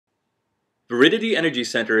Viridity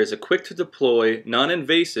EnergyCenter is a quick-to-deploy,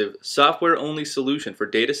 non-invasive, software-only solution for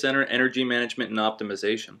data center energy management and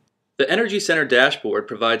optimization. The EnergyCenter dashboard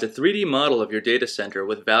provides a 3D model of your data center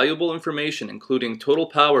with valuable information including total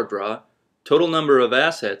power draw, total number of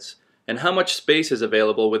assets, and how much space is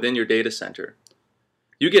available within your data center.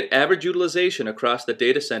 You get average utilization across the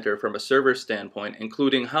data center from a server standpoint,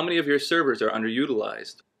 including how many of your servers are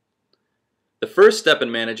underutilized. The first step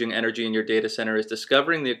in managing energy in your data center is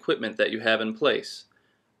discovering the equipment that you have in place.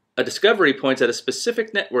 A discovery points at a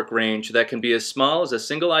specific network range that can be as small as a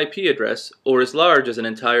single IP address or as large as an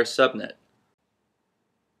entire subnet.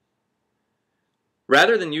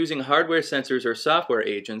 Rather than using hardware sensors or software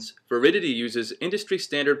agents, Viridity uses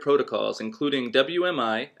industry-standard protocols including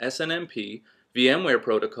WMI, SNMP, VMware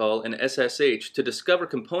Protocol, and SSH to discover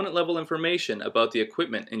component-level information about the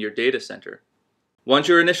equipment in your data center. Once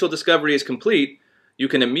your initial discovery is complete, you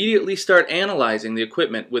can immediately start analyzing the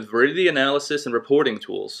equipment with Viridity analysis and reporting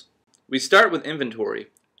tools. We start with inventory.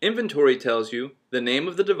 Inventory tells you the name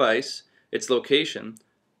of the device, its location,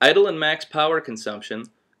 idle and max power consumption,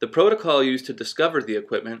 the protocol used to discover the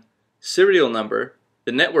equipment, serial number,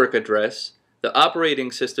 the network address, the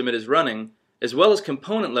operating system it is running, as well as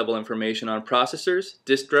component-level information on processors,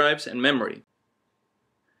 disk drives, and memory.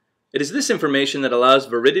 It is this information that allows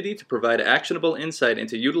Viridity to provide actionable insight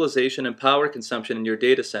into utilization and power consumption in your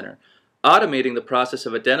data center, automating the process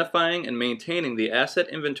of identifying and maintaining the asset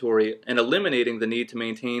inventory and eliminating the need to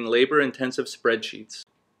maintain labor-intensive spreadsheets.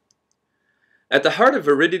 At the heart of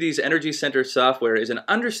Viridity's EnergyCenter software is an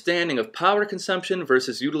understanding of power consumption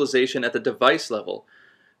versus utilization at the device level.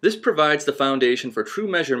 This provides the foundation for true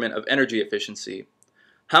measurement of energy efficiency.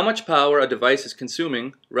 How much power a device is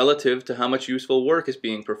consuming relative to how much useful work is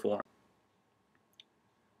being performed.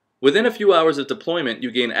 Within a few hours of deployment,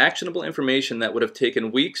 you gain actionable information that would have taken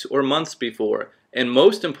weeks or months before, and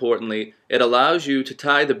most importantly, it allows you to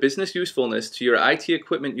tie the business usefulness to your IT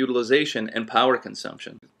equipment utilization and power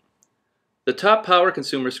consumption. The top power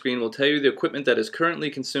consumer screen will tell you the equipment that is currently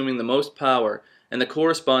consuming the most power and the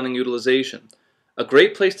corresponding utilization. A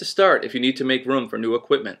great place to start if you need to make room for new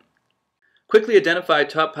equipment. Quickly identify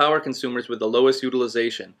top power consumers with the lowest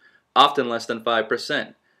utilization, often less than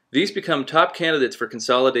 5%. These become top candidates for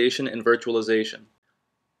consolidation and virtualization.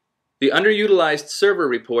 The underutilized server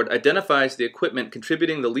report identifies the equipment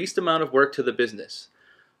contributing the least amount of work to the business.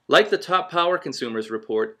 Like the top power consumers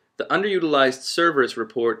report, the underutilized servers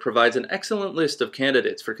report provides an excellent list of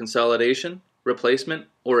candidates for consolidation, replacement,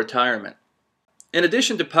 or retirement. In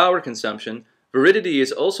addition to power consumption, Viridity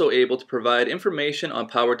is also able to provide information on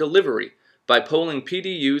power delivery by polling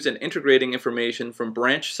PDUs and integrating information from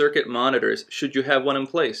branch circuit monitors should you have one in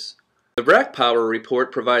place. The rack power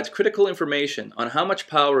report provides critical information on how much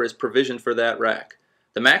power is provisioned for that rack,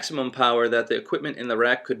 the maximum power that the equipment in the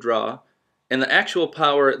rack could draw, and the actual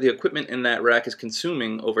power the equipment in that rack is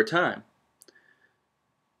consuming over time.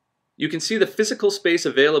 You can see the physical space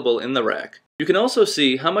available in the rack. You can also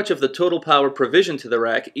see how much of the total power provisioned to the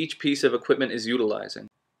rack each piece of equipment is utilizing.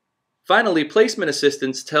 Finally, placement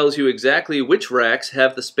assistance tells you exactly which racks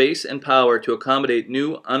have the space and power to accommodate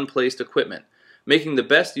new, unplaced equipment, making the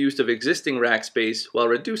best use of existing rack space while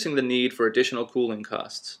reducing the need for additional cooling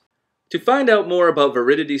costs. To find out more about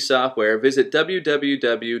Viridity software, visit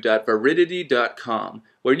www.viridity.com,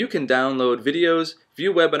 where you can download videos,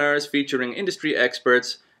 view webinars featuring industry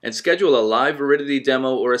experts, and schedule a live Viridity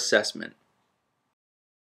demo or assessment.